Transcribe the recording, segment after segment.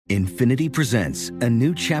Infinity presents a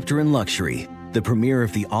new chapter in luxury, the premiere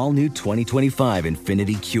of the all-new 2025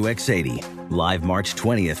 Infinity QX80, live March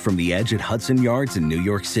 20th from the Edge at Hudson Yards in New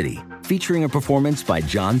York City, featuring a performance by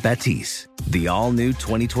John Batiste. The all-new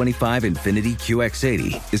 2025 Infinity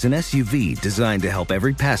QX80 is an SUV designed to help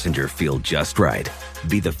every passenger feel just right.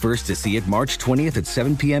 Be the first to see it March 20th at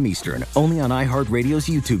 7 p.m. Eastern, only on iHeartRadio's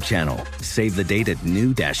YouTube channel. Save the date at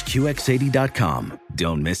new-QX80.com.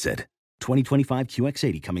 Don't miss it. 2025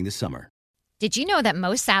 QX80 coming this summer. Did you know that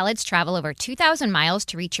most salads travel over 2,000 miles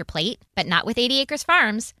to reach your plate? But not with 80 Acres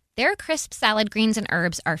Farms. Their crisp salad greens and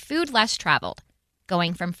herbs are food less traveled,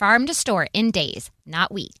 going from farm to store in days,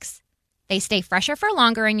 not weeks. They stay fresher for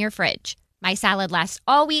longer in your fridge. My salad lasts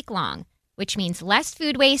all week long, which means less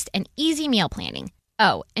food waste and easy meal planning.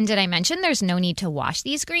 Oh, and did I mention there's no need to wash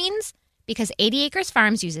these greens? Because 80 Acres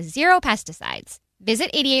Farms uses zero pesticides.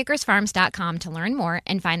 Visit 80acresfarms.com to learn more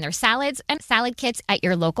and find their salads and salad kits at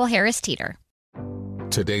your local Harris Teeter.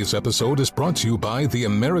 Today's episode is brought to you by the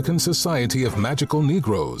American Society of Magical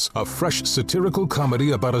Negroes, a fresh satirical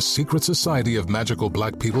comedy about a secret society of magical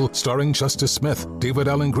black people starring Justice Smith, David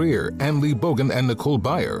Allen Greer, Ann Lee Bogan, and Nicole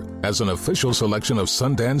Byer. As an official selection of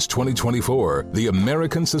Sundance 2024, the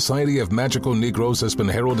American Society of Magical Negroes has been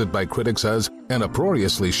heralded by critics as an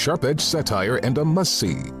uproariously sharp-edged satire and a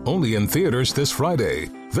must-see. Only in theaters this Friday.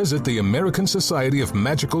 Visit the American Society of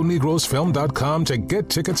Magical Negroes Film.com to get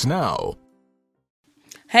tickets now.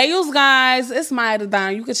 Hey, you guys, it's Maiya The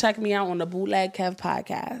Don. You can check me out on the Bootleg Kev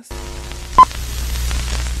podcast.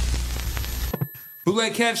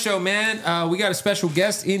 Bootleg Kev Show, man. We got a special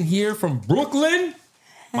guest in here from Brooklyn,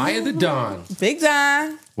 Maiya The Don. Big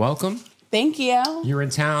Don. Welcome. Thank you. You're in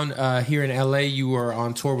town here in LA. You were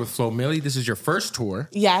on tour with Flo Milli. This is your first tour.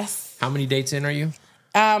 Yes. How many dates in are you?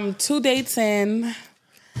 2 dates in,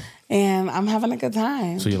 and I'm having a good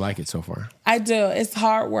time. So you like it so far? I do. It's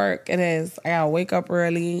hard work. It is. I gotta wake up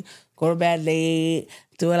early, go to bed late,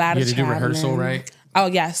 do a lot of traveling. You had to do rehearsal, right? Oh,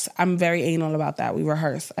 yes. I'm very anal about that. We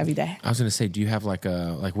rehearse every day. I was going to say, do you have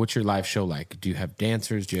what's your live show like? Do you have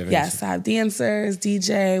dancers? Do you have Yes, I have dancers,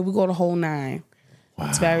 DJ. We go the whole nine. Wow.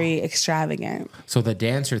 It's very extravagant. So the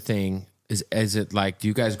dancer thing, is it like, do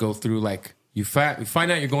you guys go through like, you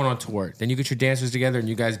find out you're going on tour, then you get your dancers together and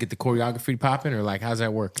you guys get the choreography popping, or like, how's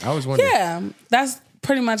that work? I always wonder. Yeah, that's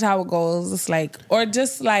pretty much how it goes. It's like, or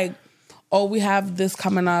just like, oh, we have this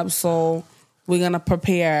coming up, so we're going to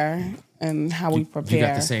prepare, and how we prepare. You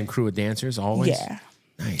got the same crew of dancers always? Yeah.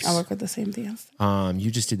 Nice. I work with the same dance.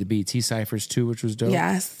 You just did the BET Cyphers too, which was dope.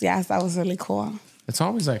 Yes, that was really cool. It's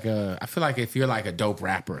always like I feel like if you're like a dope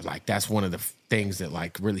rapper, like that's one of the things that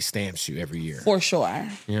like really stamps you every year. For sure.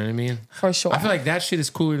 You know what I mean? For sure. I feel like that shit is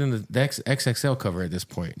cooler than the XXL cover at this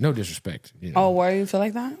point. No disrespect. You know? Oh, why do you feel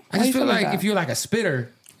like that? I just feel like if you're like a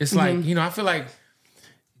spitter, it's like, you know, I feel like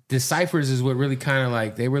the Cyphers is what really kind of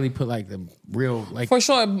like, they really put like the real like. For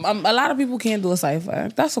sure. A lot of people can't do a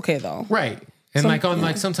cypher. That's okay though. Right. And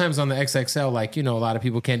like sometimes on the XXL, like, you know, a lot of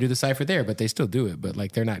people can't do the cypher there, but they still do it. But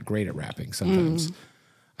like they're not great at rapping sometimes.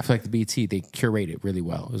 I feel like the BT, they curate it really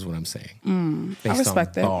well, is what I'm saying. Based I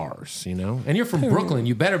respect on it. Bars, you know? And you're from Brooklyn,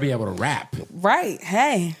 you better be able to rap. Right.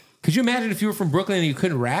 Hey. Could you imagine if you were from Brooklyn and you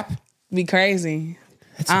couldn't rap? Be crazy.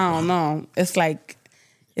 I don't know. It's like,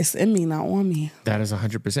 it's in me, not on me. That is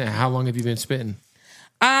 100%. How long have you been spitting?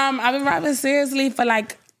 I've been rapping seriously for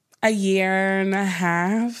like a year and a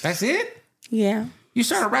half. That's it? Yeah. You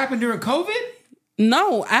started rapping during COVID?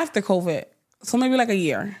 No, after COVID. So maybe like a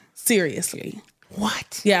year. Seriously.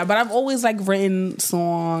 What? Yeah, but I've always like written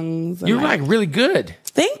songs. You're like really good.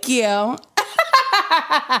 Thank you.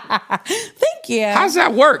 Thank you. How's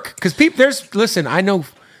that work? Because listen, I know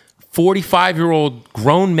 45-year-old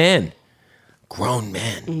grown men,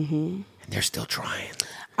 and they're still trying.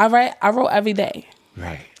 I wrote every day.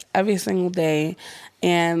 Right. Every single day.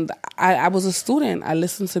 And I was a student. I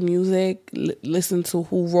listened to music, listened to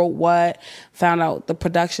who wrote what, found out the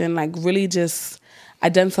production, like really just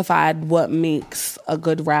identified what makes a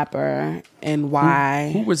good rapper and why.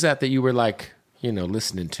 Who was that you were like, you know,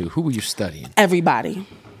 listening to? Who were you studying? Everybody.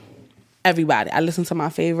 I listened to my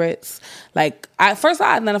favorites. Like, I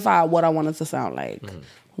identified what I wanted to sound like.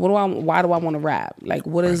 Why do I want to rap? Like,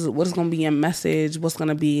 what is going to be your message? What's going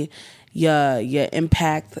to be your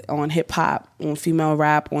impact on hip hop, on female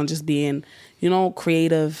rap, on just being, you know,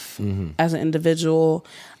 creative as an individual?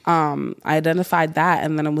 I identified that,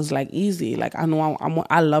 and then it was like easy. Like, I know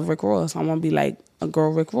I love Rick Ross. I want to be like a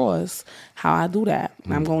girl Rick Ross. How I do that?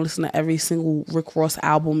 And I'm going to listen to every single Rick Ross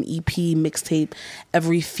album, EP, mixtape,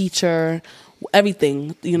 every feature,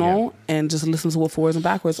 everything, you know, and just listen to it forwards and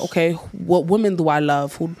backwards. Okay, what women do I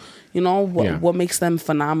love? Who, You know, what makes them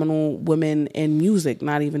phenomenal women in music,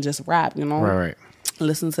 not even just rap, you know? Right.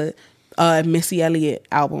 Listen to Missy Elliott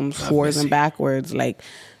albums, Forwards and Backwards. Like,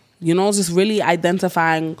 you know, just really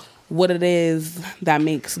identifying what it is that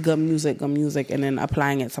makes good music, and then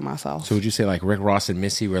applying it to myself. So would you say like Rick Ross and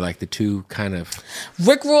Missy were like the two kind of...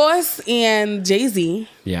 Rick Ross and Jay-Z,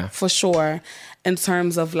 for sure, in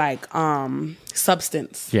terms of like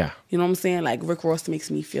substance. Yeah. You know what I'm saying? Like Rick Ross makes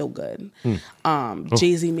me feel good.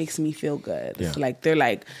 Jay-Z makes me feel good. Yeah. Like they're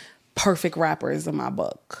like perfect rappers in my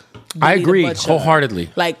book. I agree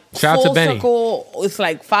wholeheartedly. Like shout out to Benny. Circle, it's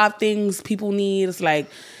like 5 things people need. It's like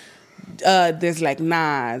there's like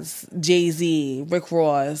Nas, Jay-Z, Rick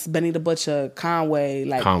Ross, Benny the Butcher, Conway.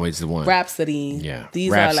 Like Conway's the one. Rhapsody. Yeah,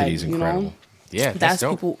 these Rhapsody's are like incredible. You know, yeah, that's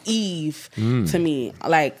people. Eve to me,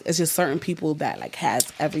 like it's just certain people that like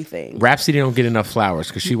has everything. Rhapsody don't get enough flowers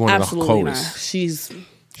because she's one Absolutely of the coldest. She's an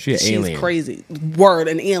alien. Crazy. Word,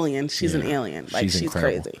 an alien. She's an alien. Like she's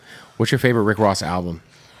crazy. What's your favorite Rick Ross album?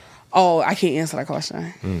 Oh, I can't answer that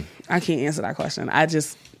question. I can't answer that question.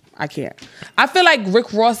 I can't. I feel like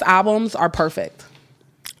Rick Ross albums are perfect.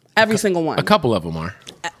 Every single one. A couple of them are.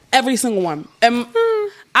 Every single one. And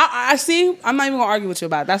I see. I'm not even gonna argue with you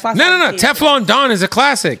about it. That's why. No. Teflon Don is a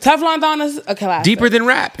classic. Teflon Don is a classic. Deeper Than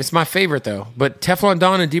Rap. It's my favorite though. But Teflon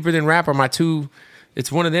Don and Deeper Than Rap are my two.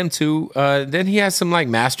 It's one of them two. Then he has some like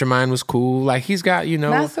Mastermind was cool. Like he's got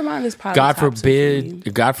Mastermind is probably God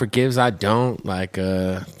forbid, God forgives, I don't like.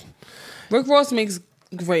 Rick Ross makes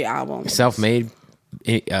great albums. Self-Made.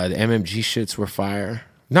 The MMG shits were fire.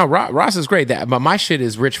 No, Ross is great. But my shit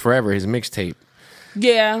is Rich Forever, his mixtape.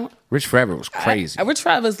 Yeah. Rich Forever was crazy. Rich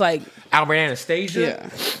Forever's like... Albert Anastasia. Yeah.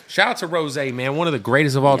 Shout out to Rose, man. One of the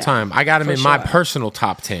greatest of all time. I got him in my personal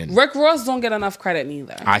top 10. Rick Ross don't get enough credit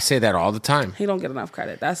neither. I say that all the time. He don't get enough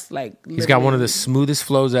credit. That's like... He's got one of the smoothest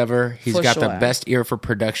flows ever. He's got the best ear for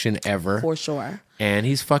production ever. For sure. And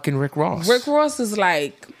he's fucking Rick Ross. Rick Ross is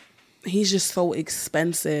like... He's just so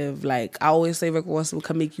expensive. Like I always say, Rick Ross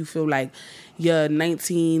can make you feel like your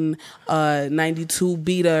 1992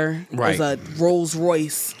 beater is a Rolls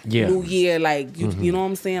Royce. New Year, like you know what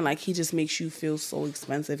I'm saying. Like he just makes you feel so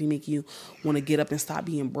expensive. He make you want to get up and stop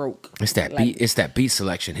being broke. It's that beat. It's that beat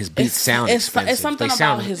selection. His beats sound expensive. It's something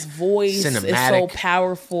about his voice. Cinematic. It's so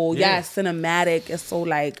powerful. Yeah, cinematic. It's so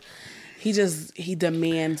like. He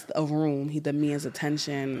demands a room. He demands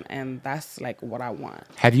attention, and that's like what I want.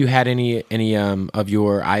 Have you had any of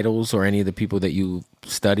your idols or any of the people that you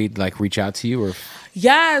studied like reach out to you or?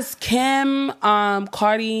 Yes, Kim,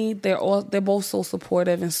 Cardi, they're both so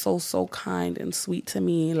supportive and so kind and sweet to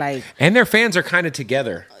me. Like, and their fans are kind of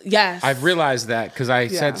together. Yes, I've realized that because I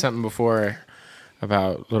said something before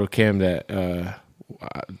about Little Kim that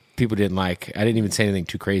people didn't like. I didn't even say anything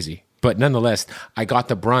too crazy. But nonetheless, I got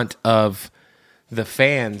the brunt of the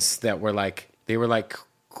fans that were like, they were like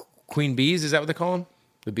queen bees. Is that what they call them?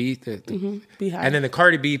 The bee? Beehive. And then the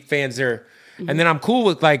Cardi B fans are, and then I'm cool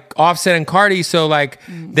with like Offset and Cardi. So like,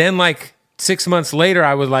 then like 6 months later,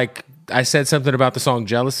 I said something about the song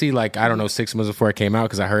Jealousy, like, I don't know, 6 months before it came out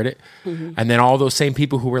because I heard it. And then all those same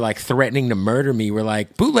people who were like threatening to murder me were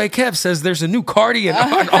like, Bootleg Kev says there's a new Cardi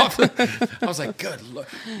and off. I was like, good Lord.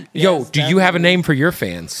 Yo, Yes, do you have a name for your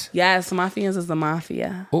fans? Yes, my fans is the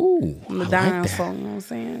Mafia. Ooh, The I Don like song, you know what I'm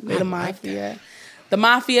saying? They're the Mafia. The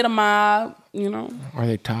Mafia, the mob, you know. Are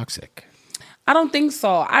they toxic? I don't think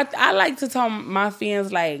so. I like to tell my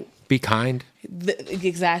fans, like... Be kind.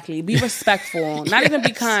 Exactly. Be respectful. Not even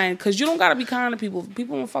be kind, because you don't got to be kind to people. If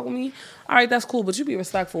people don't fuck with me, all right, that's cool, but you be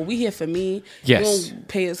respectful. We here for me. Yes. You don't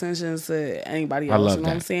pay attention to anybody else. I love you know that.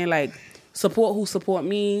 what I'm saying? Like, support who support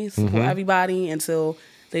me, support everybody until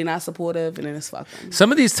they not supportive, and then it's fuck them.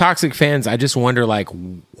 Some of these toxic fans, I just wonder, like,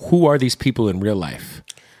 who are these people in real life?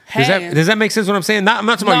 Does that make sense what I'm saying? I'm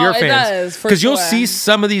not talking about your fans. Because you'll see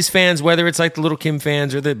some of these fans, whether it's like the Little Kim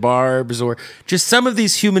fans or the Barbs or just some of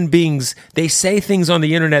these human beings, they say things on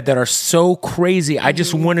the internet that are so crazy. I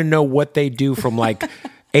just want to know what they do from like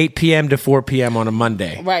 8 p.m. to 4 p.m. on a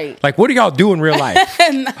Monday. Right. Like, what do y'all do in real life?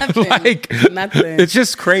 Nothing. Nothing. It's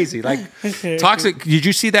just crazy. Like, toxic. Did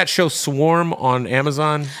you see that show Swarm on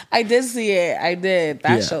Amazon? I did see it. I did.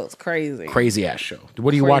 That show's crazy. Crazy ass show.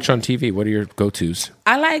 What do you watch on TV? What are your go-tos?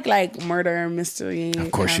 I like murder, mystery.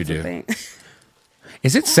 Of course you do. Thing.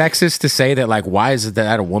 Is it sexist to say that, like, why is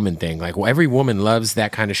that a woman thing? Like, well, every woman loves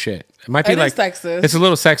that kind of shit. It might be like sexist. It's a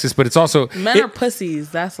little sexist, but it's also men are pussies.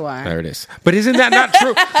 That's why. There it is. But isn't that not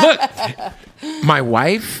true? Look, my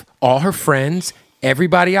wife, all her friends,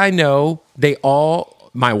 everybody I know, they all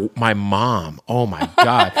my mom. Oh my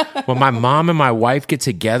God. When my mom and my wife get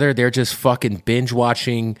together, they're just fucking binge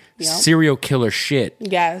watching serial killer shit.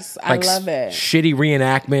 Yes, I love it. Shitty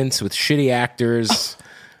reenactments with shitty actors.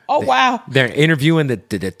 Wow. They're interviewing the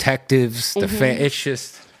detectives, it's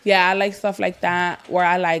just. Yeah, I like stuff like that. Where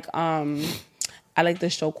I like the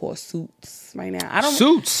show called Suits right now.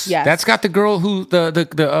 Suits. Yes. That's got the girl who what's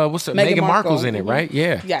the Meghan Markle's in it, right?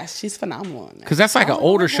 Yeah. Yes, she's phenomenal. Because that's like an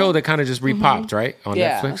older show that kind of just repopped, right? On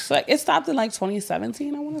Netflix. So like, it stopped in like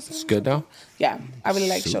 2017, I want to say. It's good though. Yeah. I really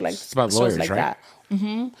like shows like it's about lawyers, like right?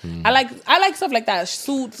 that. I like stuff like that.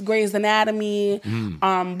 Suits, Grey's Anatomy.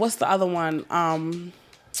 What's the other one?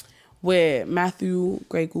 With Matthew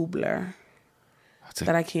Gray Gubler.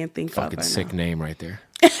 That I can't think of. Fucking sick name right there.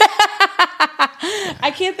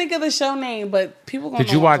 I can't think of the show name, but people gonna.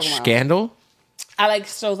 Did you watch Scandal? I like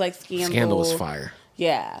shows like Scandal. Scandal was fire.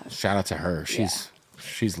 Yeah. Shout out to her.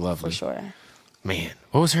 She's lovely. For sure. Man,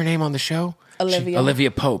 what was her name on the show? Olivia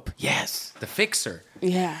Pope. Yes, the Fixer.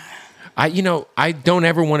 Yeah. I don't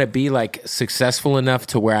ever want to be like successful enough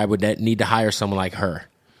to where I would need to hire someone like her.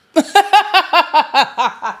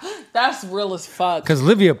 That's real as fuck. Because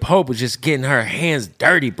Olivia Pope was just getting her hands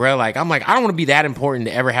dirty, bro. Like, I'm like, I don't want to be that important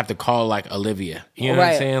to ever have to call like Olivia. You know what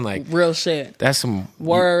I'm saying? Like, real shit. That's some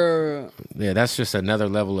word. Yeah, that's just another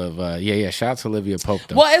level of Shout out to Olivia Pope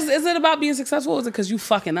though. Well, is it about being successful? Or is it because you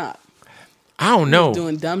fucking up? I don't know. You're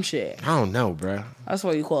doing dumb shit. I don't know, bro. That's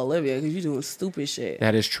why you call Olivia, because you're doing stupid shit.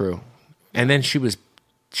 That is true. And then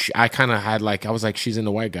I kind of had like, I was like, she's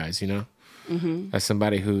into white guys, you know? As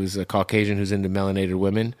somebody who's a Caucasian who's into melanated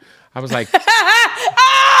women, I was like, hell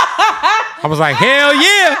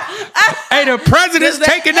yeah! Hey, the president's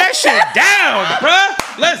taking that shit down,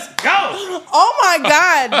 bruh. Let's go. Oh my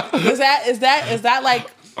God! Is that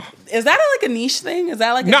like a niche thing? Is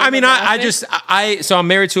that like no? I mean, so I'm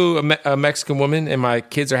married to a Mexican woman, and my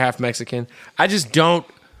kids are half Mexican.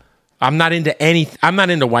 I'm not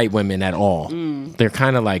into white women at all. They're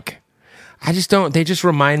kind of like. They just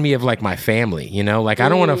remind me of like my family, you know? Like I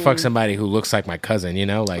don't want to fuck somebody who looks like my cousin, you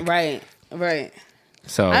know? Like Right.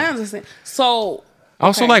 So I understand. So okay.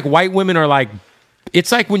 Also like white women are like,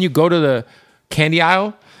 it's like when you go to the candy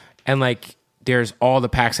aisle and like there's all the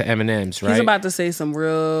packs of M&Ms, right? He's about to say some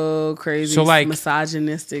real crazy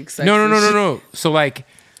misogynistic sexist No. So like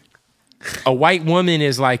a white woman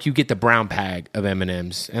is like you get the brown bag of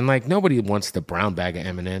M&Ms and like nobody wants the brown bag of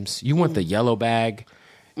M&Ms. You want the yellow bag.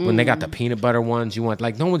 When they got the peanut butter ones, you want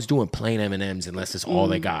like no one's doing plain M&Ms unless it's all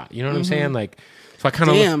they got. You know what I'm saying? Like, so I kind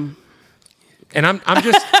of and I'm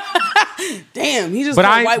just damn. He just put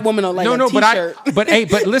a white woman on like a t-shirt.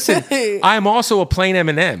 But listen, I'm also a plain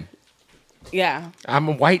M&M. Yeah, I'm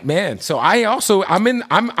a white man, so I'm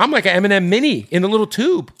like an M&M mini in the little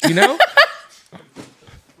tube. You know.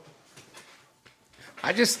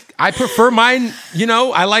 I prefer mine. You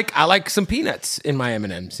know, I like some peanuts in my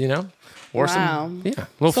M&Ms. You know. Or some, a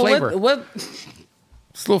little flavor. What?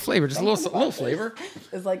 Just a little flavor. Just a little flavor.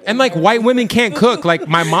 It's like, and like white women can't cook. Like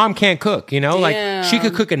my mom can't cook. You know, like she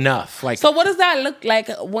could cook enough. Like, so what does that look like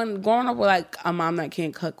when growing up with like a mom that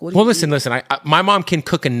can't cook? Listen. My mom can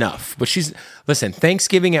cook enough, but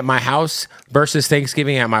Thanksgiving at my house versus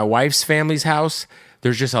Thanksgiving at my wife's family's house.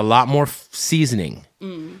 There's just a lot more seasoning.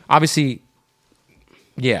 Obviously,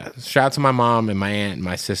 yeah. Shout out to my mom and my aunt and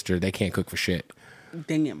my sister. They can't cook for shit.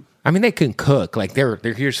 Damn. I mean, they can cook. Like,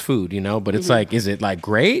 here's food, you know? But it's like, is it, like,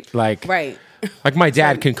 great? Like, right. Like, my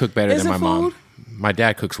dad can cook better than my mom. My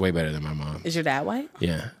dad cooks way better than my mom. Is your dad white?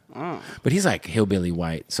 Yeah. Oh. But he's, like, hillbilly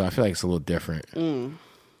white, so I feel like it's a little different.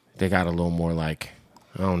 They got a little more, like,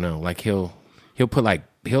 I don't know. Like, he'll make cook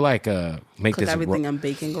this... everything on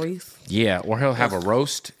bacon grease? Yeah, or he'll have a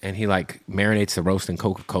roast, and he, like, marinates the roast in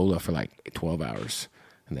Coca-Cola for, like, 12 hours.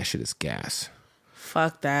 And that shit is gas.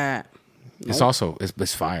 Fuck that. It's also,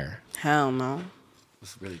 it's fire. Hell no.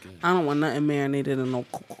 It's really good. I don't want nothing marinated in no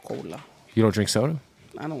Coca-Cola. You don't drink soda?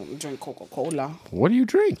 I don't drink Coca-Cola. What do you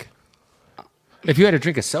drink? If you had to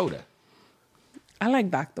drink a soda. I like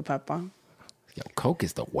Dr. Pepper. Yo, Coke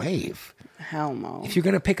is the wave. Hell no. If you're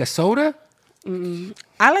going to pick a soda?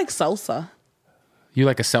 I like salsa. You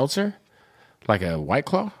like a seltzer? Like a White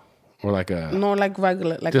Claw? Or like a... No, like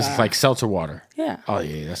regular. Like seltzer water? Yeah. Oh,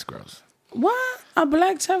 yeah, that's gross. What? A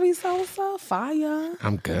black cherry salsa? Fire.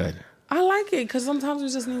 I'm good. I like it because sometimes we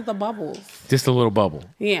just need the bubbles. Just a little bubble.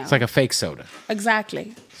 Yeah. It's like a fake soda.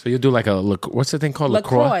 Exactly. So you'll do like what's the thing called?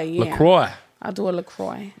 LaCroix. Yeah. LaCroix. I'll do a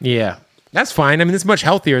LaCroix. Yeah. That's fine. I mean, it's much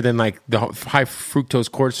healthier than like the high fructose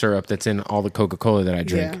corn syrup that's in all the Coca-Cola that I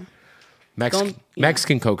drink. Yeah.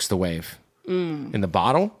 Mexican Coke's the wave. In the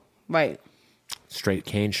bottle? Right. straight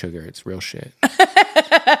cane sugar. It's real shit.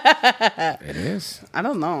 It is. I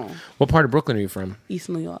don't know. What part of Brooklyn are you from? East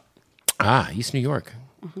New York. East New York.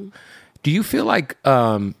 Mm-hmm. Do you feel like,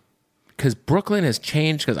 because Brooklyn has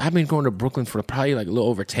changed, because I've been going to Brooklyn for probably like a little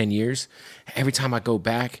over 10 years. Every time I go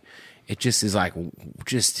back, it just is like,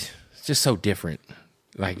 it's just so different.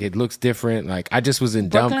 Like, it looks different. Like, I just was in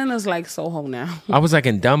Brooklyn is like Soho now. I was like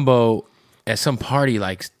in Dumbo at some party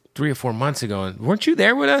like 3 or 4 months ago. And weren't you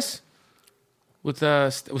there with us? With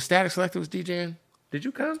Static Selector was DJing? Did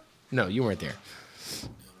you come? No, you weren't there.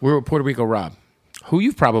 We were with Puerto Rico Rob, who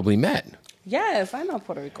you've probably met. Yes, I know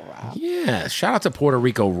Puerto Rico Rob. Yeah, shout out to Puerto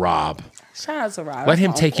Rico Rob. Shout out to Rob. Let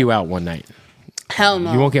him take you out one night. Hell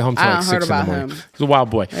no. You won't get home till like 6 in the morning. He's a wild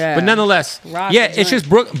boy. Yeah. But nonetheless, it's just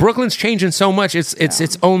Brooklyn's changing so much. It's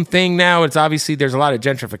its own thing now. It's obviously there's a lot of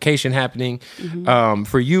gentrification happening. Mm-hmm.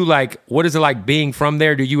 For you, like, what is it like being from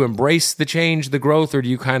there? Do you embrace the change, the growth, or do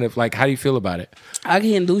you kind of like, how do you feel about it? I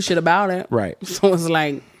can't do shit about it. Right. So it's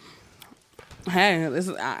like, hey, this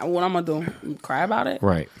is what I'm gonna do. Cry about it?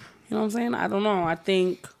 Right. You know what I'm saying? I don't know. I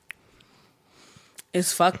think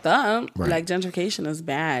it's fucked up. Right. Like, gentrification is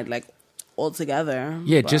bad. Like, altogether.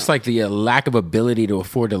 Yeah, just like the lack of ability to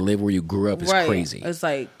afford to live where you grew up is crazy. It's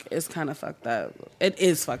like, it's kind of fucked up. It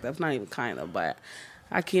is fucked up. It's not even kind of, but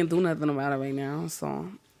I can't do nothing about it right now. So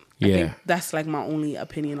I think that's like my only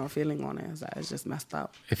opinion or feeling on it, is that it's just messed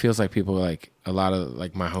up. It feels like people, like a lot of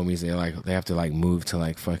like my homies, they have to like move to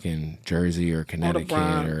like fucking Jersey or Connecticut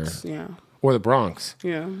or the Bronx.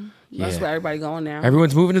 Yeah. That's where everybody going now.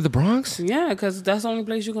 Everyone's moving to the Bronx? Yeah, because that's the only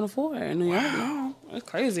place you can afford. In New York, no. It's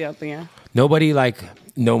crazy out there. No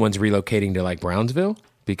one's relocating to like Brownsville?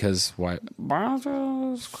 Because why?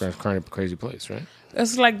 Brownsville's kind of a crazy place, right?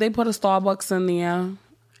 It's like they put a Starbucks in there.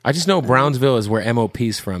 I just know Brownsville is where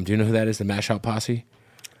MOP's from. Do you know who that is? The Mash Out Posse?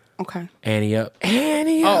 Okay. Annie Up.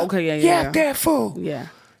 Oh, okay, yeah. that fool. Yeah.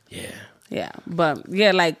 Yeah. Yeah. But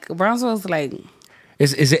yeah, like Brownsville's like,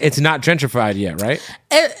 it's not gentrified yet, right?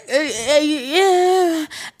 Yeah.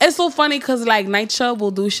 It's so funny because like Nightshade will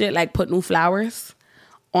do shit like put new flowers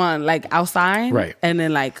on like outside, right, and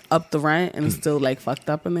then like up the rent, and it's still like fucked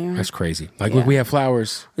up in there. That's crazy. Like, look, we have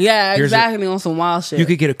flowers. Yeah, exactly. On some wild shit. You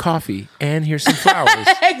could get a coffee and here's some flowers.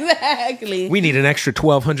 Exactly. We need an extra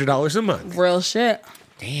 $1,200 a month. Real shit.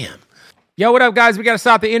 Damn. Yo, what up, guys? We got to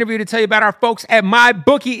stop the interview to tell you about our folks at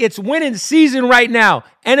MyBookie. It's winning season right now.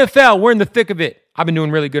 NFL, we're in the thick of it. I've been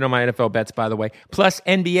doing really good on my NFL bets, by the way. Plus,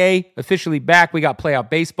 NBA officially back. We got playoff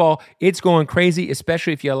baseball. It's going crazy,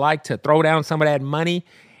 especially if you like to throw down some of that money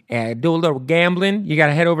and do a little gambling. You got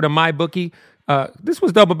to head over to MyBookie. This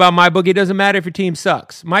was dope about MyBookie. It doesn't matter if your team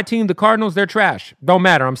sucks. My team, the Cardinals, they're trash. Don't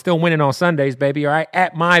matter. I'm still winning on Sundays, baby, all right,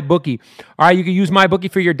 at MyBookie. All right, you can use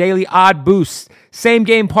MyBookie for your daily odd boosts,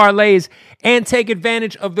 same-game parlays, and take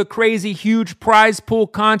advantage of the crazy, huge prize pool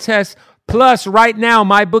contest. Plus, right now,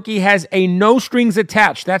 MyBookie has a no strings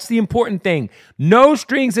attached. That's the important thing. No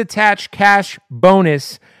strings attached cash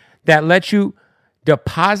bonus that lets you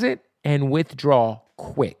deposit and withdraw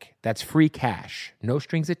quick. That's free cash. No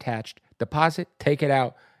strings attached. Deposit, take it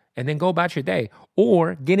out, and then go about your day.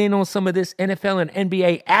 Or get in on some of this NFL and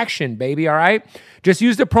NBA action, baby, all right? Just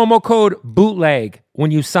use the promo code BOOTLEG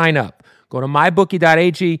when you sign up. Go to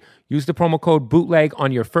mybookie.ag, use the promo code BOOTLEG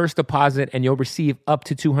on your first deposit, and you'll receive up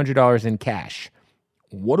to $200 in cash.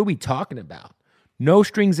 What are we talking about? No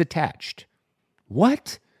strings attached.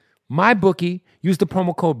 What? MyBookie, use the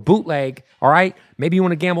promo code BOOTLEG, all right? Maybe you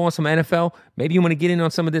want to gamble on some NFL. Maybe you want to get in on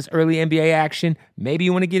some of this early NBA action. Maybe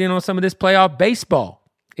you want to get in on some of this playoff baseball.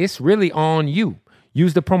 It's really on you.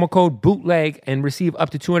 Use the promo code BOOTLEG and receive up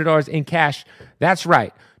to $200 in cash. That's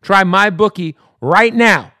right. Try MyBookie right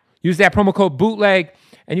now. Use that promo code BOOTLEG,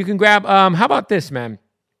 and you can grab, how about this, man?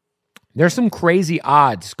 There's some crazy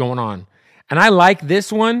odds going on. And I like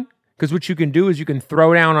this one because what you can do is you can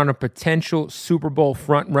throw down on a potential Super Bowl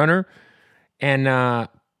front runner and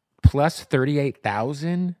plus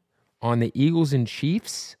 38,000 on the Eagles and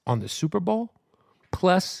Chiefs on the Super Bowl,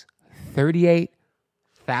 plus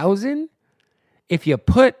 38,000. If you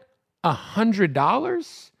put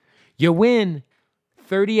 $100, you win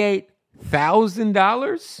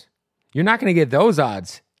 $38,000. You're not going to get those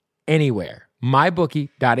odds anywhere.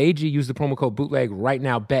 MyBookie.ag. Use the promo code BOOTLEG right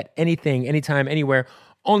now. Bet anything, anytime, anywhere.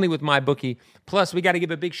 Only with MyBookie. Plus, we got to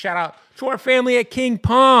give a big shout out to our family at King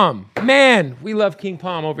Palm. Man, we love King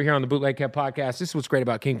Palm over here on the Bootleg Kev podcast. This is what's great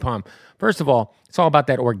about King Palm. First of all, it's all about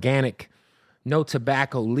that organic, no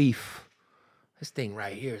tobacco leaf. This thing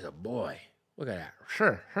right here is a boy. Look at that.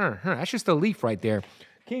 Sure. That's just a leaf right there.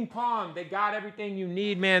 King Palm, they got everything you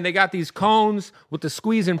need, man. They got these cones with the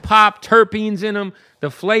squeeze and pop, terpenes in them, the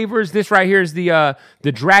flavors. This right here is the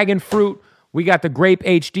dragon fruit We got the grape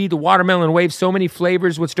HD, the watermelon wave, so many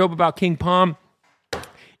flavors. What's dope about King Palm,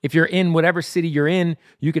 if you're in whatever city you're in,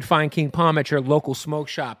 you could find King Palm at your local smoke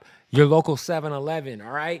shop, your local 7-Eleven,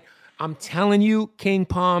 all right? I'm telling you, King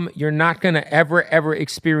Palm, you're not going to ever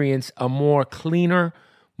experience a more cleaner,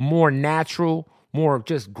 more natural, more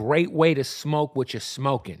just great way to smoke what you're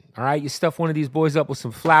smoking, all right? You stuff one of these boys up with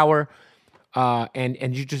some flour,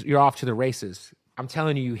 and you're off to the races. I'm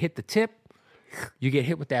telling you, you hit the tip, you get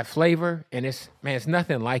hit with that flavor, and it's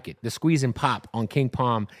nothing like it. The squeeze and pop on King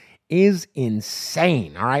Palm is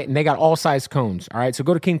insane, all right? And they got all size cones, all right? So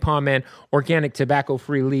go to King Palm, man. Organic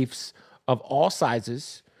tobacco-free leaves of all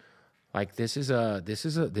sizes. Like this is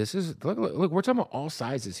look, we're talking about all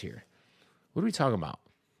sizes here. What are we talking about?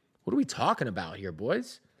 What are we talking about here,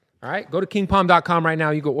 boys? All right, go to kingpalm.com right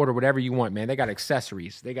now. You go order whatever you want, man. They got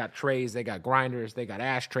accessories. They got trays. They got grinders. They got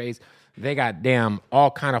ashtrays. They got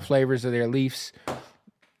all kind of flavors of their leaves.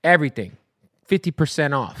 Everything.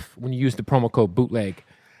 50% off when you use the promo code bootleg.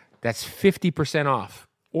 That's 50% off.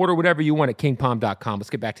 Order whatever you want at kingpalm.com. Let's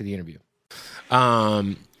get back to the interview.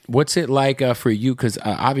 What's it like for you? Because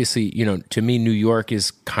obviously, to me, New York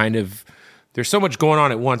is kind of, there's so much going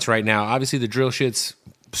on at once right now. Obviously, the drill shit's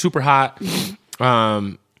super hot.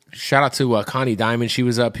 Shout out to Connie Diamond. She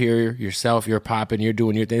was up here. Yourself, you're popping. You're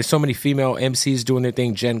doing your thing. There's so many female MCs doing their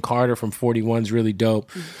thing. Jen Carter from 41's really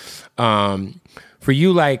dope. For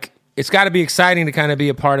you, like, it's got to be exciting to kind of be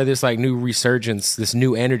a part of this like new resurgence, this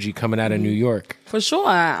new energy coming out of New York. For sure.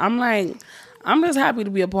 I'm just happy to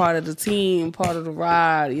be a part of the team, part of the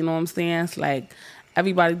ride. You know what I'm saying? It's like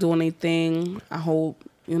everybody doing their thing. I hope,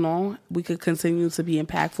 we could continue to be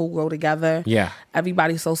impactful, grow together. Yeah.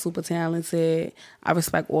 Everybody's so super talented. I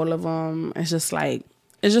respect all of them. It's just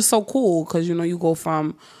so cool because, you go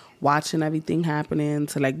from watching everything happening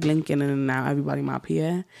to like blinking and now everybody my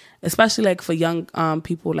peer. Especially like for young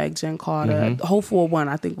people like Jen Carter. Mm-hmm. Whole 41,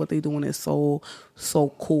 I think what they're doing is so,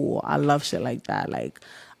 so cool. I love shit like that. Like,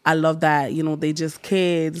 I love that, they just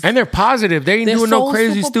kids. And they're positive. They ain't doing no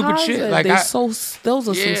crazy, stupid shit. Like those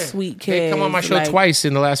are some sweet kids. They come on my show twice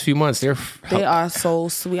in the last few months. They are so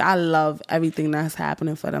sweet. I love everything that's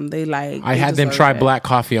happening for them. I had them try black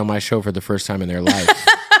coffee on my show for the first time in their life.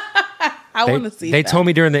 I want to see They told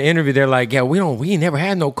me during the interview, they're like, yeah, we ain't never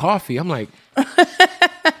had no coffee. I'm like,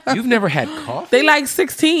 you've never had coffee? They like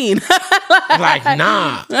 16. Like,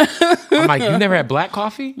 nah. I'm like, you never had black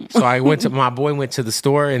coffee? So my boy went to the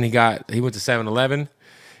store and he went to 7-Eleven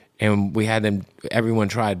and we had everyone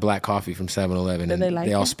tried black coffee from 7-Eleven and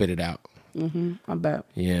they all spit it out. Mm-hmm, I bet.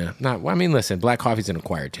 Yeah. Listen, black coffee's an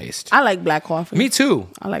acquired taste. I like black coffee. Me too.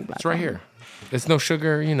 I like black coffee. It's right here. There's no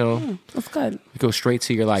sugar, It's good. You go straight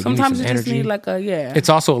to your Sometimes you need some you just energy. need It's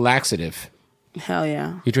also a laxative. Hell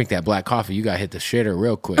yeah. You drink that black coffee, you got to hit the shitter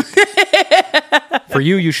real quick. For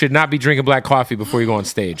you should not be drinking black coffee before you go on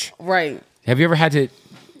stage. Right. Have you ever had to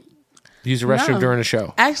use the restroom during a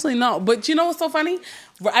show? Actually, no. But you know what's so funny?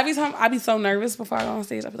 Every time I be so nervous before I go on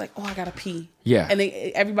stage, I be like, oh, I got to pee. Yeah. And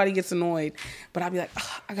everybody gets annoyed. But I be like,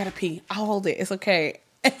 oh, I got to pee. I'll hold it. It's okay.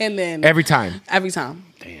 And then Every time.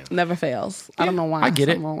 Damn. Never fails. Yeah. I don't know why. I get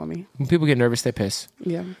it. Something wrong with me. When people get nervous, they piss.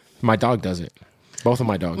 Yeah. My dog does it. Both of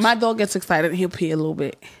my dogs. My dog gets excited and he'll pee a little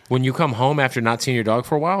bit. When you come home after not seeing your dog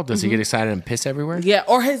for a while, does he get excited and piss everywhere? Yeah,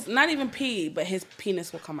 or not even pee, but his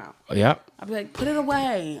penis will come out. Yep. I'll be like, put it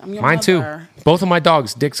away. I'm your Mine mother. too. Both of my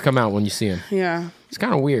dogs' dicks come out when you see them. Yeah. It's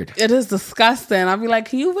kind of weird. It is disgusting. I'll be like,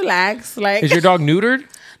 can you relax? Like, is your dog neutered?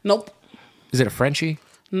 Nope. Is it a Frenchie?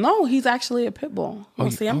 No, he's actually a pit bull.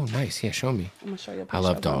 See him? Oh, nice. Yeah, show me. I'm going to show you a picture. I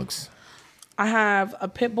love dogs. I have a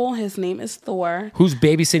pit bull. His name is Thor. Who's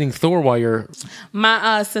babysitting Thor while you're...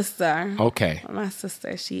 My sister. Okay. My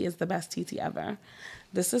sister. She is the best TT ever.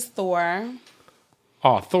 This is Thor.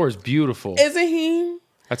 Oh, Thor's beautiful. Isn't he?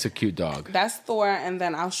 That's a cute dog. That's Thor, and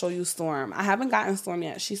then I'll show you Storm. I haven't gotten Storm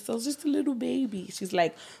yet. She's still just a little baby. She's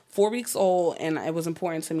like 4 weeks old, and it was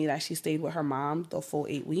important to me that she stayed with her mom the full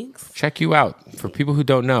 8 weeks. Check you out. For people who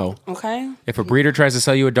don't know, okay, if a breeder tries to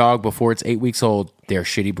sell you a dog before it's 8 weeks old, they're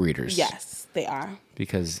shitty breeders. Yes, they are.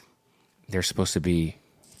 Because they're supposed to be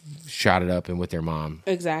shotted up and with their mom.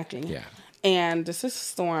 Exactly. Yeah. And this is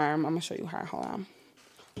Storm. I'm going to show you her. Hold on.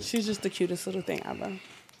 She's just the cutest little thing ever.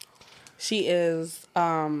 She is,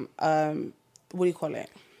 what do you call it?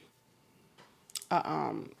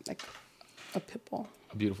 Like a pit bull.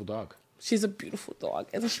 A beautiful dog. She's a beautiful dog.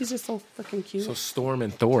 Isn't she just so freaking cute? So Storm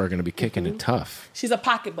and Thor are going to be kicking it tough. She's a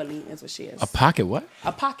pocket bully is what she is. A pocket what?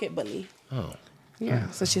 A pocket bully. Oh.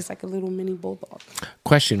 Yeah, so she's like a little mini bulldog.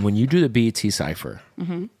 Question, when you do the BET Cypher,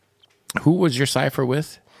 who was your Cypher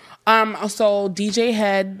with? So DJ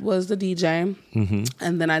Head was the DJ,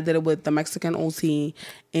 and then I did it with the Mexican OT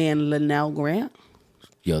and Linnell Grant.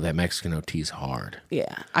 Yo, that Mexican OT is hard.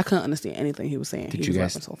 Yeah, I couldn't understand anything he was saying. He was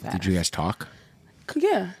rapping so fast. Did you guys talk?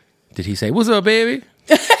 Yeah. Did he say, "What's up, baby"?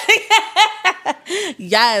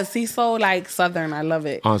 Yes, he's so like Southern. I love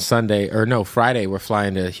it. On Friday, we're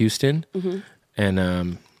flying to Houston, and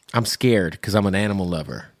I'm scared because I'm an animal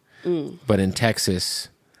lover. But in Texas,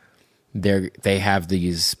 they have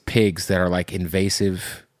these pigs that are like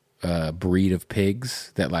invasive breed of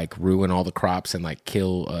pigs that like ruin all the crops and like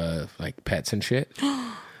kill like pets and shit.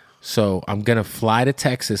 So I'm gonna fly to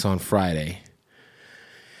Texas on Friday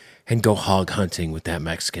and go hog hunting with that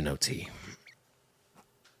Mexican OT.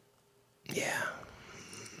 Yeah.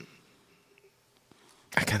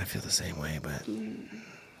 I kind of feel the same way, but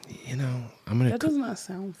you know, I'm gonna. That does not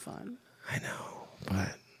sound fun. I know,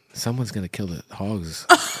 but someone's gonna kill the hogs.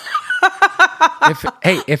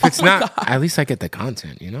 If it's not, God. At least I get the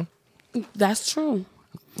content. You know. That's true.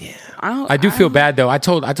 Yeah, I do feel bad though. I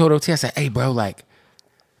told OT, I said, "Hey, bro, like,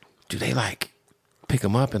 do they like pick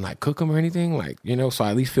them up and like cook them or anything? Like, you know, so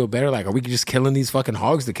I at least feel better. Like, are we just killing these fucking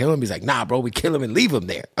hogs to kill them?" He's like, "Nah, bro, we kill them and leave them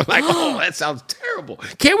there." I'm like, "Oh, that sounds terrible.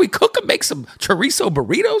 Can't we cook them, make some chorizo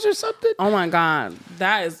burritos or something?" Oh my God,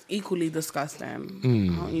 that is equally disgusting.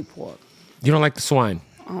 I don't eat pork. You don't like the swine?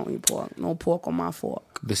 I don't eat pork. No pork on my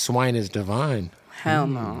fork. The swine is divine. Hell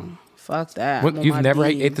no. Fuck that. What, you've never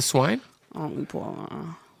ate the swine? I don't eat pork.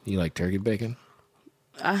 You like turkey bacon?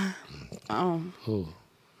 Ooh,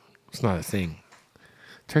 it's not a thing.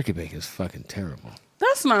 Turkey bacon is fucking terrible.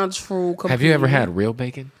 That's not true. Completely. Have you ever had real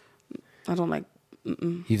bacon? I don't like.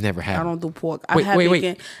 You've never had. I don't do pork. I had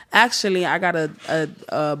bacon. Actually, I got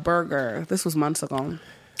a burger. This was months ago,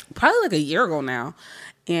 probably like a year ago now,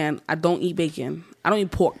 and I don't eat bacon. I don't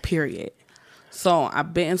eat pork. Period. So I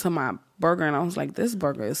bit into my burger and I was like, "This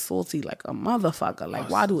burger is salty like a motherfucker. Like,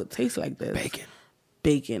 why do it taste like this?"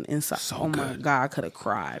 Bacon inside. So oh my God, I could have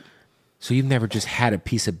cried. So you've never just had a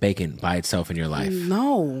piece of bacon by itself in your life?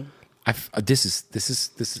 No. This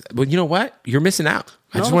is. Well, you know what? You're missing out.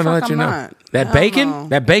 I just No, want to let fuck you I'm know not. that Hell bacon. no.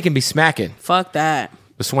 That bacon be smacking. Fuck that.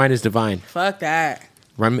 The swine is divine. Fuck that.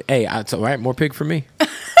 Hey, it's all right. More pig for me.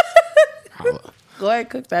 Go ahead,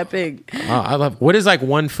 cook that pig. I love. What is like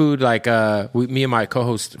one food like? Me and my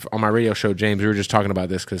co-host on my radio show, James, we were just talking about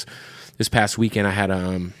this because this past weekend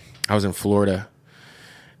I was in Florida,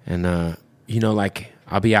 and you know, like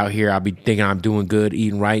I'll be out here, I'll be thinking I'm doing good,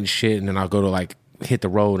 eating right and shit, and then I'll go to like hit the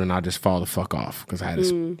road and I'll just fall the fuck off because I had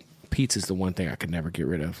this. Pizza's the one thing I could never get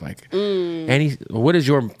rid of. Like, what is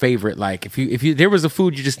your favorite? Like, if you there was a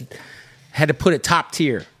food you just had to put it top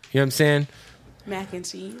tier, you know what I'm saying? Mac and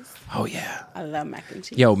cheese. Oh yeah, I love mac and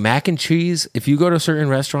cheese. Yo, mac and cheese. If you go to certain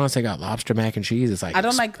restaurants, they got lobster mac and cheese. It's like I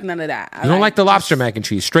don't like none of that. You don't like the lobster mac and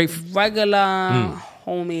cheese? Straight regular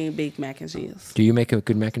homemade baked mac and cheese. Do you make a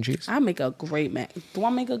good mac and cheese? I make a great mac. Do I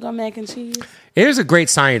make a good mac and cheese? There's a great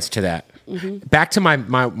science to that. Back to my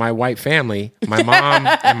white family, my mom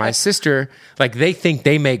and my sister, like they think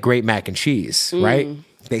they make great mac and cheese, right?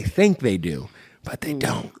 They think they do, but they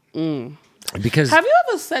don't. Because have you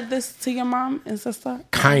ever said this to your mom and sister?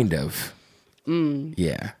 Kind of.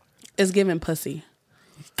 Yeah. It's giving pussy.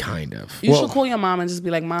 Kind of. You should call your mom and just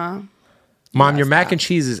be like, Mom, your mac and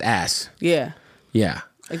cheese is ass. Yeah. Yeah.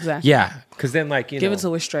 Exactly. Yeah. Because then like, give it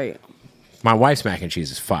to her straight. My wife's mac and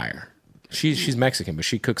cheese is fire. She's Mexican, but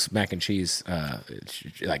she cooks mac and cheese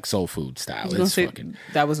like soul food style. It's fucking.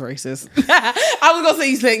 That was racist. I was gonna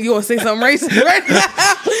say you gonna say something racist right now.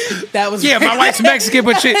 That was racist. My wife's Mexican,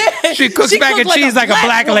 but she cooks mac and cheese like a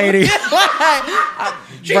black lady.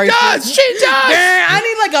 She does. Man, I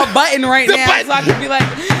need like a button right now so I can be like,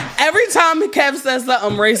 every time Kev says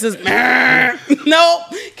something racist, nope,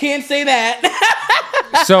 can't say that.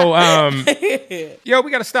 So, yo,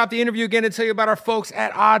 we got to stop the interview again and tell you about our folks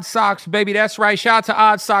at Odd Socks, baby. That's right. Shout out to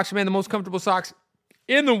Odd Socks, man, the most comfortable socks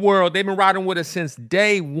in the world. They've been riding with us since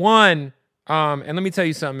day one. And let me tell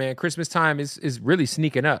you something, man. Christmas time is really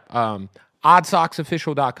sneaking up.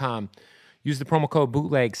 OddSocksOfficial.com. Use the promo code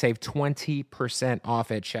BOOTLEG. Save 20%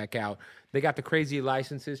 off at checkout. They got the crazy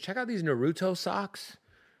licenses. Check out these Naruto socks.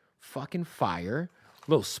 Fucking fire.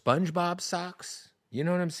 Little SpongeBob socks. You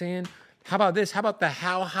know what I'm saying? How about this? How about the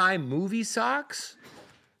How High movie socks?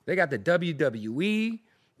 They got the WWE.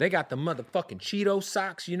 They got the motherfucking Cheeto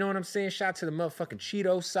socks. You know what I'm saying? Shout out to the motherfucking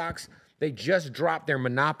Cheeto socks. They just dropped their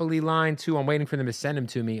Monopoly line, too. I'm waiting for them to send them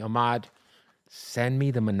to me. Ahmad, send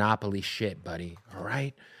me the Monopoly shit, buddy. All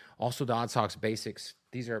right? Also, the Odd Socks Basics.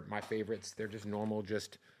 These are my favorites. They're just normal,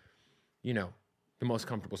 just, you know, the most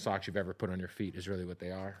comfortable socks you've ever put on your feet is really what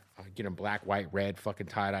they are. Get them black, white, red, fucking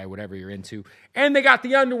tie-dye, whatever you're into. And they got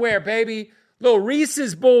the underwear, baby. Little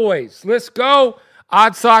Reese's Boys. Let's go.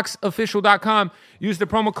 Oddsocksofficial.com. Use the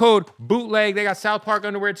promo code BOOTLEG. They got South Park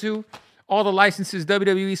underwear too. All the licenses,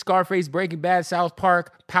 WWE, Scarface, Breaking Bad, South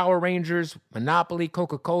Park, Power Rangers, Monopoly,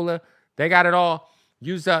 Coca-Cola. They got it all.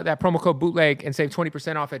 Use that promo code BOOTLEG and save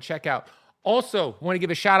 20% off at checkout. Also, want to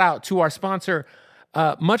give a shout out to our sponsor.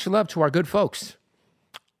 Much love to our good folks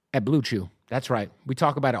at Blue Chew. That's right. We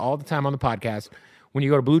talk about it all the time on the podcast. When you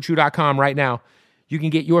go to BlueChew.com right now, you can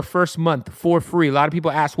get your first month for free. A lot of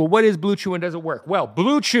people ask, well, what is Blue Chew and does it work? Well,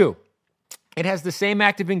 Blue Chew, it has the same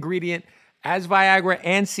active ingredient as Viagra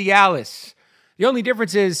and Cialis. The only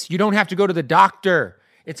difference is you don't have to go to the doctor.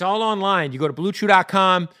 It's all online. You go to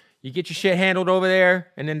BlueChew.com, you get your shit handled over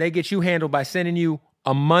there, and then they get you handled by sending you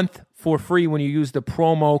a month for free when you use the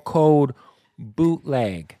promo code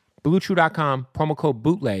BOOTLEG. BlueChew.com, promo code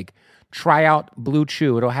BOOTLEG. Try out Blue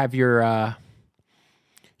Chew. It'll have your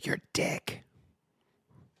dick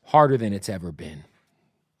harder than it's ever been.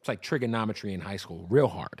 It's like trigonometry in high school, real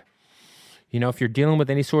hard. You know, if you're dealing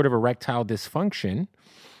with any sort of erectile dysfunction,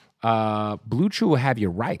 Blue Chew will have you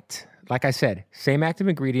right. Like I said, same active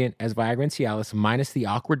ingredient as Viagra and Cialis, minus the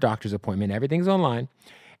awkward doctor's appointment. Everything's online.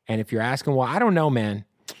 And if you're asking, well, I don't know, man,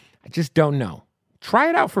 I just don't know. Try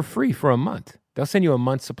it out for free for a month. They'll send you a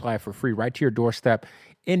month's supply for free right to your doorstep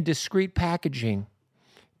in discreet packaging.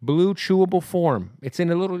 Blue chewable form. It's a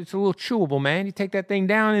little chewable, man. You take that thing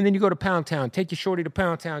down and then you go to Pound Town. Take your shorty to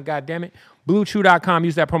Pound Town, goddammit. BlueChew.com.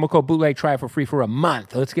 Use that promo code BOOTLEG. Try it for free for a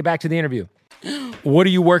month. Let's get back to the interview. What are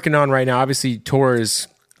you working on right now? Obviously, tour is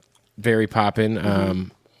very popping.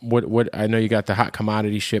 What I know you got the Hot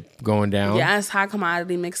Commodity ship going down. Yes, Hot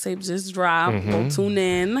Commodity mixtape just dropped. Go tune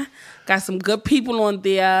in. Got some good people on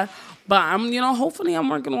there. But hopefully I'm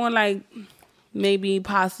working on like maybe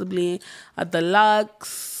possibly a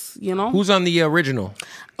deluxe, Who's on the original?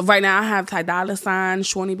 Right now I have Ty Dolla $ign,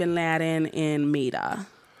 Shawnee Bin Laden, and Maiya.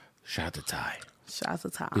 Shout out to Ty. Shout out to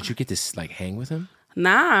Ty. Did you get to like hang with him?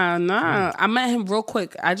 Nah. I met him real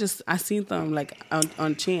quick. I seen them like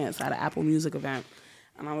on chance at an Apple Music event.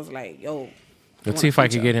 And I was like, yo. Let's see if I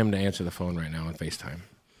can get him to answer the phone right now on FaceTime.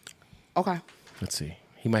 Okay. Let's see.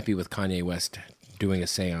 He might be with Kanye West doing a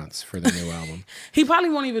seance for the new album. He probably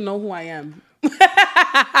won't even know who I am.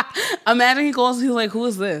 Imagine he calls, he's like, who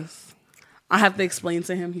is this? I have to explain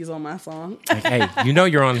to him he's on my song. Like, hey,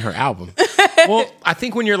 you're on her album. Well, I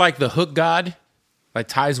think when you're like the hook god, like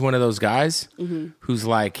Ty's one of those guys who's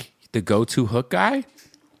like the go-to hook guy.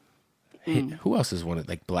 Hey, who else is one of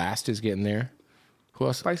like Blast is getting there? Who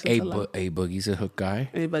else? A Boogie's a hook guy.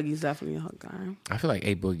 A Boogie's definitely a hook guy. I feel like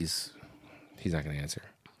A Boogie's he's not gonna answer.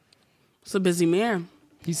 It's a busy man.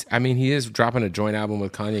 He is dropping a joint album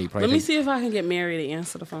with Kanye. Let me see if I can get Mary to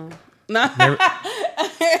answer the phone. No.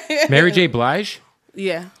 Mary J. Blige?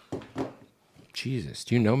 Yeah. Jesus.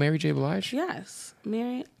 Do you know Mary J. Blige? Yes.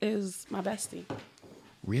 Mary is my bestie.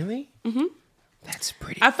 Really? Mm-hmm. That's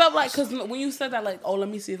pretty. I felt like, because when you said that, like, oh, let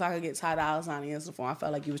me see if I could get Ty Dolla $ign to answer the phone, I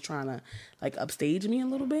felt like you was trying to, like, upstage me a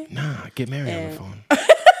little bit. Nah, get Mary on the phone.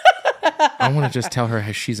 I want to just tell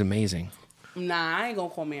her she's amazing. Nah, I ain't gonna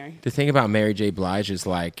call Mary. The thing about Mary J. Blige is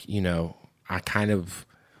like, I kind of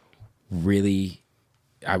really,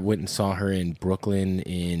 I went and saw her in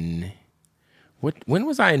Brooklyn when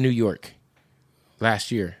was I in New York?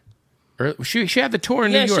 Last year. She had the tour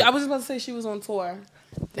in New York. I was about to say she was on tour.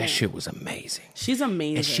 That shit was amazing. She's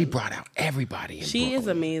amazing. And she brought out everybody in She Brooklyn. is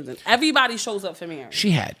amazing. Everybody shows up for Mary.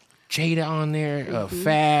 She had Jada on there,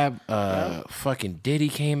 Fab, fucking Diddy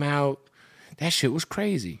came out. That shit was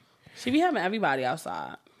crazy. She be having everybody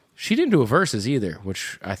outside. She didn't do a verses either,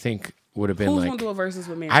 which I think would have been Who's gonna do a verses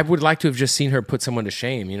with Mary? I would like to have just seen her put someone to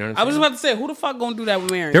shame. You know what I'm saying? I was about to say, who the fuck gonna do that with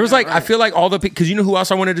Mary? There was I feel like all the, because you know who else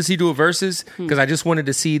I wanted to see do a verses? Because I just wanted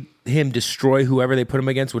to see him destroy whoever they put him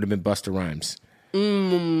against would have been Busta Rhymes.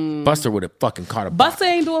 Busta would have fucking caught a Busta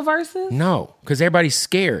ain't do a versus? No, because everybody's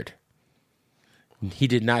scared. He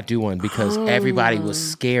did not do one because everybody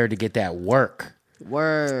was scared to get that work.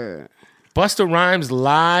 Word. Busta Rhymes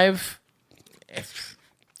live.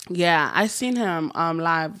 Yeah, I seen him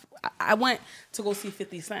live. I went to go see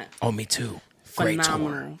 50 Cent. Oh, me too. Phenomenal.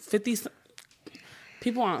 Great tour. 50 Cent.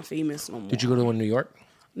 People aren't famous no more. Did you go to one in New York?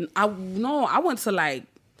 No, I went to like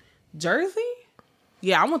Jersey.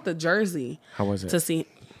 Yeah, I went to Jersey. How was it? To see.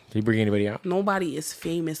 Did you bring anybody out? Nobody is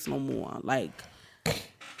famous no more. Like,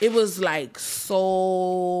 it was like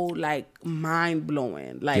so like mind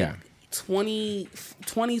blowing. Like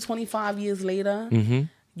 25 years later,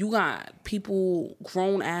 you got people,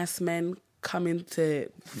 grown ass men coming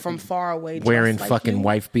from far away, wearing like fucking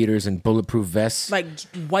wife beaters and bulletproof vests, like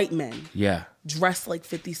white men. Yeah, dressed like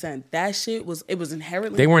 50 Cent. That shit was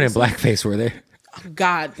inherently. They weren't in blackface, were they? Oh,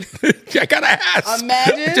 God, I gotta ask.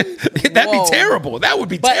 Imagine that'd be terrible. That would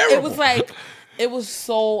be terrible. It was like, it was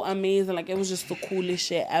so amazing. Like, it was just the coolest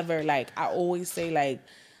shit ever. Like, I always say, like,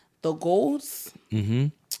 the GOATs. Mm-hmm.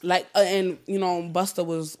 Like, and, you know, Busta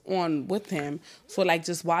was on with him. So, like,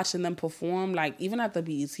 just watching them perform, like, even at the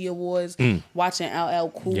BET Awards, watching LL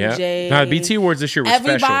Cool J. No, the BET Awards this year was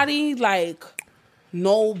everybody, special. like,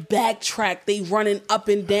 no backtrack. They running up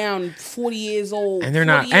and down, 40 years old. And they're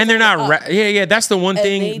not, yeah, that's the one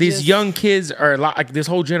thing. These young kids are, like, this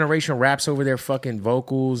whole generation raps over their fucking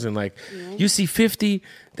vocals. And, like, you see 50,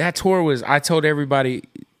 that tour was, I told everybody,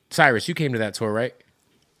 Cyrus, you came to that tour, right?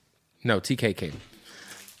 No, TK came.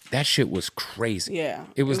 That shit was crazy. Yeah.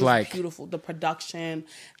 It was like beautiful. The production.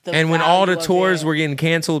 And when all the tours were getting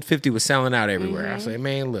canceled, 50 was selling out everywhere. I was like,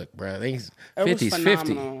 man, look, bro, 50's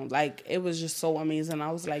 50. Like, it was just so amazing.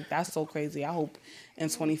 I was like, that's so crazy. I hope in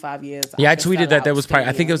 25 years. Yeah, I tweeted that was probably,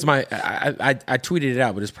 I think it was I tweeted it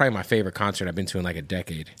out, but it's probably my favorite concert I've been to in like a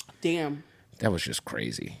decade. Damn. That was just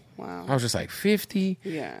crazy. Wow. I was just like 50,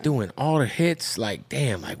 doing all the hits. Like,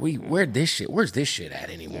 damn, like where's this shit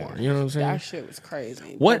at anymore? You know what I'm saying? That shit was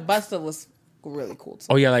crazy. What? But Busta was really cool too.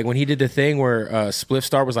 Oh yeah, like when he did the thing where Spliff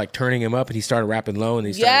Star was like turning him up and he started rapping low and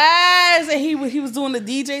and he was doing the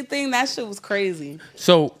DJ thing. That shit was crazy.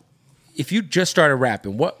 So, if you just started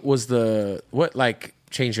rapping, what like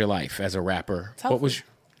changed your life as a rapper? What was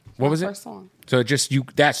it? First song. So it just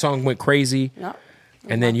that song went crazy. Yep.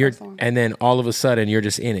 And then all of a sudden you're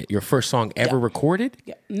just in it. Your first song ever recorded?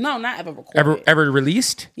 Yeah. No, not ever recorded. Ever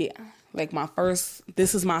released? Yeah. Like my first,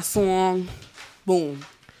 this is my song. Boom.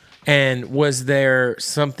 And was there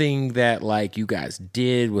something that like you guys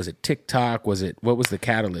did? Was it TikTok? What was the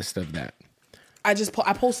catalyst of that? I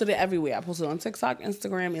posted it everywhere. I posted it on TikTok,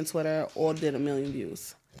 Instagram, and Twitter. All did 1 million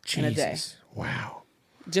views in a day. Wow.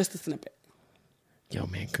 Just a snippet. Yo,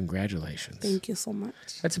 man, congratulations. Thank you so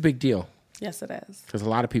much. That's a big deal. Yes, it is. Because a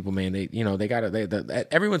lot of people, man,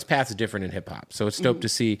 everyone's path is different in hip hop. So it's dope to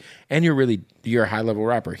see. And you're a high level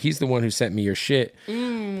rapper. He's the one who sent me your shit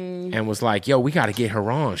and was like, yo, we got to get her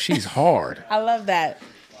on. She's hard. I love that.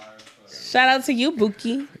 Shout out to you,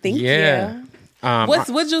 Buki. Thank you.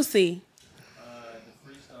 What'd you see? The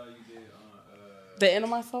freestyle you did on the End of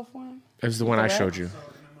Myself one? It was the one I showed you.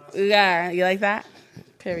 Yeah, you like that?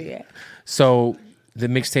 Period. So the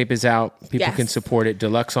mixtape is out. People can support it.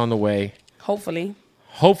 Deluxe on the way. Hopefully.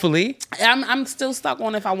 I'm still stuck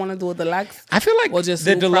on if I want to do a deluxe. I feel like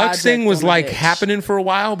the deluxe thing was like happening for a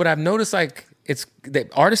while, but I've noticed like the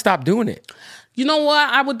artists stopped doing it. You know what?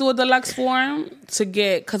 I would do a deluxe for him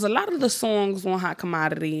because a lot of the songs on Hot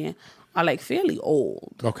Commodity are like fairly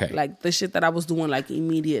old. Okay. Like the shit that I was doing like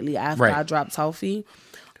immediately after I dropped Healthy.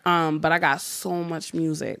 But I got so much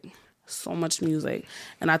music.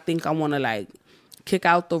 And I think I want to like kick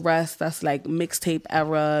out the rest that's like mixtape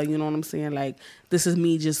era, you know what I'm saying? Like this is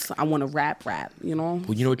me I want to rap, you know?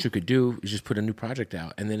 Well, you know what you could do is just put a new project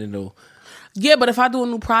out and then it'll... Yeah, but if I do a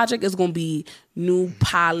new project, it's going to be new,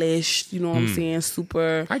 polished, you know what I'm saying?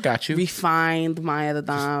 Super I got you. Refined Maiya The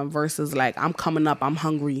Don versus like I'm coming up, I'm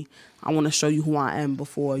hungry. I want to show you who I am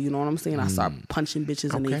before, you know what I'm saying? I start punching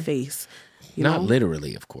bitches in their face. Not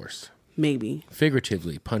literally, of course. Maybe.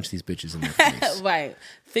 Figuratively, punch these bitches in their face. Right.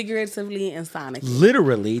 Figuratively and sonically.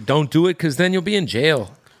 Literally, don't do it because then you'll be in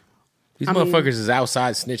jail. These motherfuckers is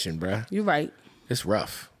outside snitching, bruh. You're right. It's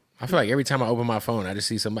rough. I feel like every time I open my phone, I just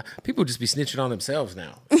see somebody. People just be snitching on themselves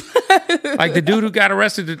now. Like the dude who got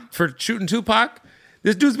arrested for shooting Tupac.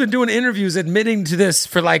 This dude's been doing interviews admitting to this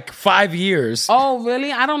for like 5 years. Oh,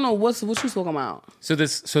 really? I don't know. What you talking about? So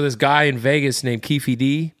this guy in Vegas named Keefe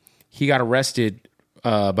D, he got arrested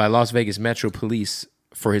by Las Vegas Metro Police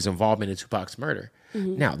for his involvement in Tupac's murder.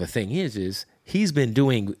 Mm-hmm. Now, the thing is he's been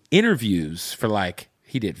doing interviews for like,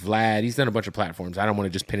 he did Vlad. He's done a bunch of platforms. I don't want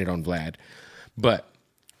to just pin it on Vlad. But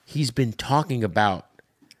he's been talking about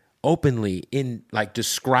openly in like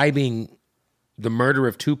describing the murder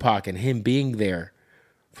of Tupac and him being there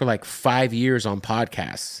for like 5 years on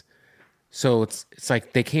podcasts. So it's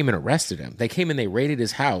like they came and arrested him. They came and they raided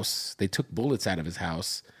his house. They took bullets out of his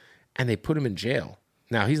house and they put him in jail.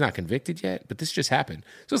 Now, he's not convicted yet, but this just happened.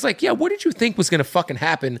 So it's like, yeah, what did you think was going to fucking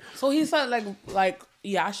happen? So he said like,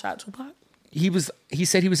 yeah, I shot Tupac? He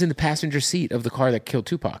said he was in the passenger seat of the car that killed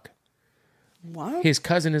Tupac. What? His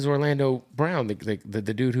cousin is Orlando Brown,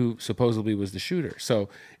 the dude who supposedly was the shooter. So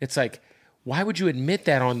it's like, why would you admit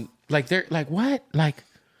that on, like, they're like, what? Like,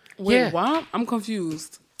 wait, yeah. What? I'm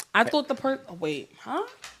confused. I thought wait, huh?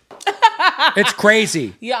 It's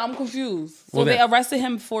crazy. Yeah, I'm confused. So they arrested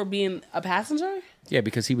him for being a passenger? Yeah,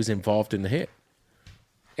 because he was involved in the hit.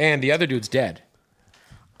 And the other dude's dead.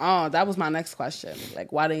 Oh, that was my next question.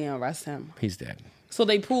 Like, why didn't you arrest him? He's dead. So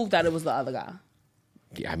they proved that it was the other guy.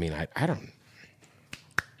 Yeah, I mean, I don't...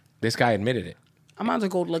 This guy admitted it. I'm about to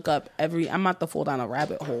go look up I'm about to fall down a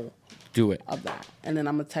rabbit hole. Do it. Of that. And then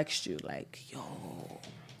I'm going to text you like, yo.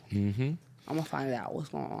 Mm-hmm. I'm going to find out what's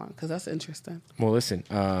going on because that's interesting. Well, listen,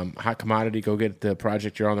 Hot Commodity, go get the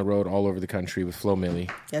project. You're on the road all over the country with Flo Millie.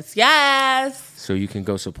 Yes. So you can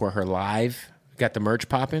go support her live. Got the merch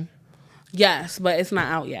popping? Yes, but it's not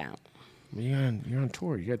out yet. You're on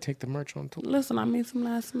tour. You got to take the merch on tour. Listen, I made some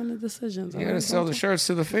last minute decisions. You got to sell the shirts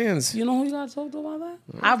to the fans. You know who you got to talk to about that?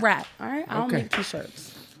 I rap, all right? I don't make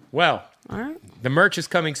t-shirts. Well, all right. The merch is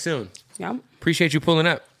coming soon. Yeah. Appreciate you pulling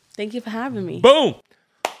up. Thank you for having me. Boom.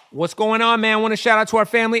 What's going on, man? I want to shout out to our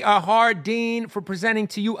family, Hardin, for presenting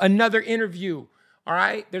to you another interview. All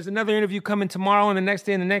right? There's another interview coming tomorrow and the next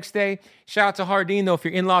day and the next day. Shout out to Hardin, though, if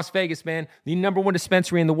you're in Las Vegas, man. The #1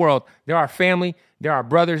 dispensary in the world. They're our family. They're our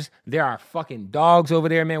brothers. They're our fucking dogs over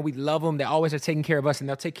there, man. We love them. They always are taking care of us, and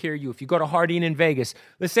they'll take care of you. If you go to Hardin in Vegas,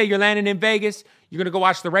 let's say you're landing in Vegas, you're going to go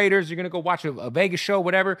watch the Raiders, you're going to go watch a Vegas show,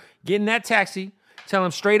 whatever. Get in that taxi. Tell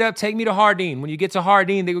them straight up, take me to Hardin. When you get to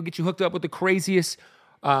Hardin, they will get you hooked up with the craziest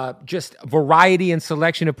just variety and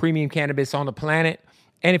selection of premium cannabis on the planet.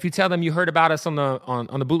 And if you tell them you heard about us on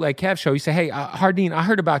the Bootleg Kev show, you say, hey, Hardin, I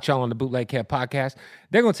heard about y'all on the Bootleg Kev podcast.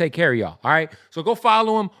 They're going to take care of y'all, all right? So go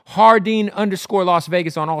follow them, Hardin_Las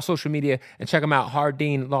Vegas on all social media, and check them out,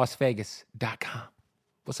 HardinLasVegas.com.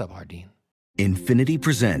 What's up, Hardin? Infinity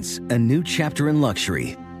presents a new chapter in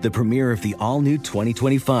luxury, the premiere of the all-new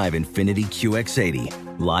 2025 Infinity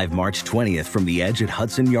QX80, live March 20th from the Edge at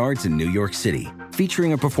Hudson Yards in New York City,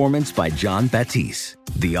 featuring a performance by John Batiste.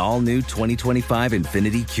 The all-new 2025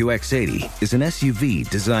 Infinity QX80 is an SUV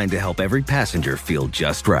designed to help every passenger feel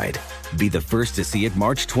just right. Be the first to see it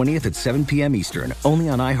March 20th at 7 p.m. Eastern, only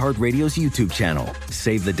on iHeartRadio's YouTube channel.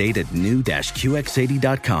 Save the date at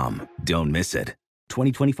new-QX80.com. Don't miss it.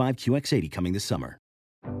 2025 QX80 coming this summer.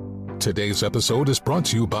 Today's episode is brought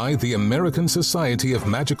to you by the American Society of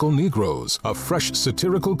Magical Negroes, a fresh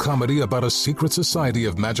satirical comedy about a secret society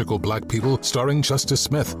of magical black people starring Justice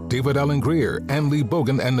Smith, David Allen Greer, Ann Lee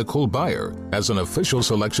Bogan, and Nicole Byer. As an official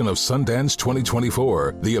selection of Sundance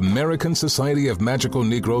 2024, the American Society of Magical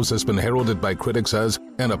Negroes has been heralded by critics as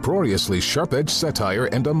an uproariously sharp-edged satire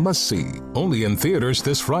and a must-see. Only in theaters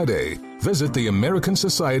this Friday. Visit the American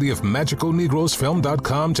Society of Magical Negroes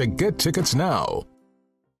Film.com to get tickets now.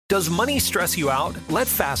 Does money stress you out? Let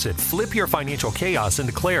Facet flip your financial chaos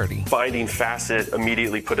into clarity. Finding Facet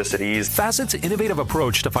immediately put us at ease. Facet's innovative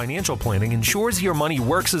approach to financial planning ensures your money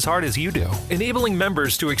works as hard as you do, enabling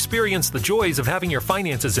members to experience the joys of having your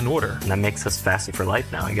finances in order. That makes us Facet for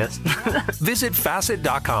life now, I guess. Visit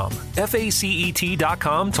Facet.com,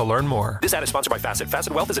 FACET.com to learn more. This ad is sponsored by Facet.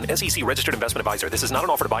 Facet Wealth is an SEC registered investment advisor. This is not an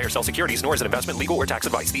offer to buy or sell securities, nor is it investment, legal, or tax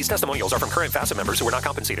advice. These testimonials are from current Facet members who are not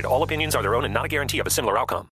compensated. All opinions are their own and not a guarantee of a similar outcome.